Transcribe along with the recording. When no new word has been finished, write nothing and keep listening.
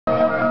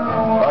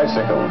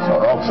Bicycles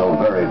are also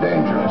very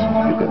dangerous.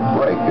 You could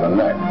break your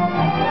neck.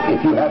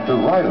 If you have to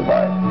ride a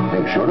bike,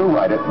 make sure to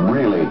ride it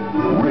really,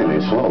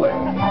 really slowly.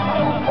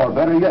 Or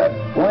better yet,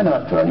 why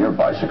not turn your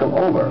bicycle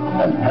over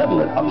and pedal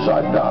it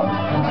upside down?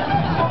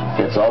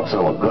 It's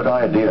also a good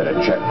idea to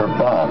check for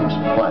bombs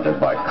planted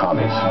by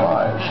commie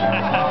spies.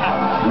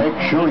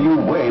 Make sure you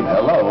wave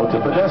hello to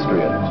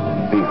pedestrians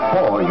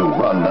before you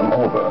run them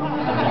over.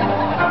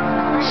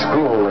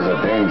 School is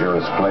a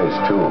dangerous place,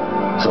 too,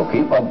 so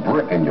keep a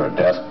brick in your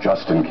desk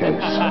just in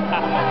case.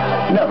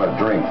 Never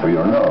drink through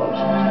your nose.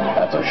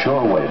 That's a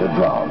sure way to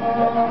drown.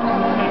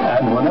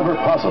 And whenever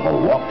possible,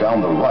 walk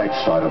down the right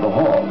side of the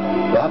hall.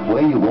 That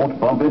way you won't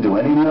bump into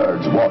any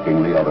nerds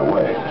walking the other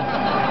way.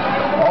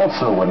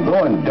 Also, when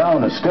going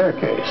down a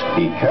staircase,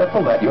 be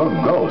careful that your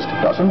ghost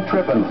doesn't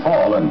trip and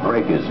fall and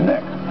break his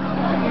neck.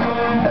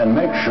 And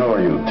make sure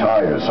you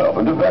tie yourself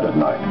into bed at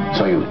night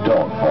so you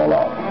don't fall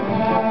off.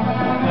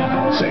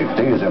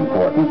 Safety is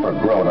important for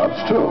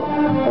grown-ups, too.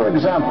 For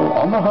example,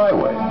 on the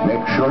highway,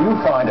 make sure you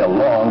find a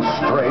long,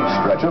 straight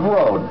stretch of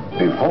road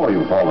before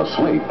you fall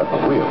asleep at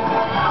the wheel.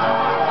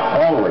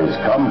 Always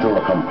come to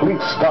a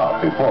complete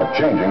stop before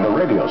changing the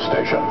radio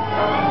station.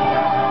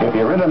 If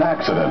you're in an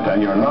accident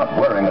and you're not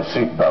wearing a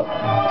seatbelt,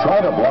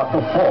 try to block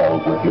the fall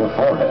with your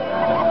forehead.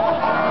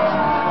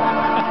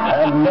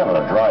 And never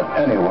drive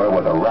anywhere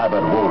with a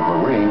rabid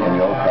wolverine in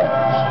your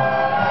pants.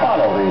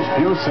 Follow these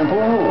few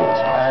simple rules,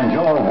 and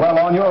you're well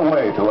on your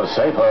way to a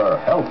safer,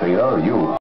 healthier you.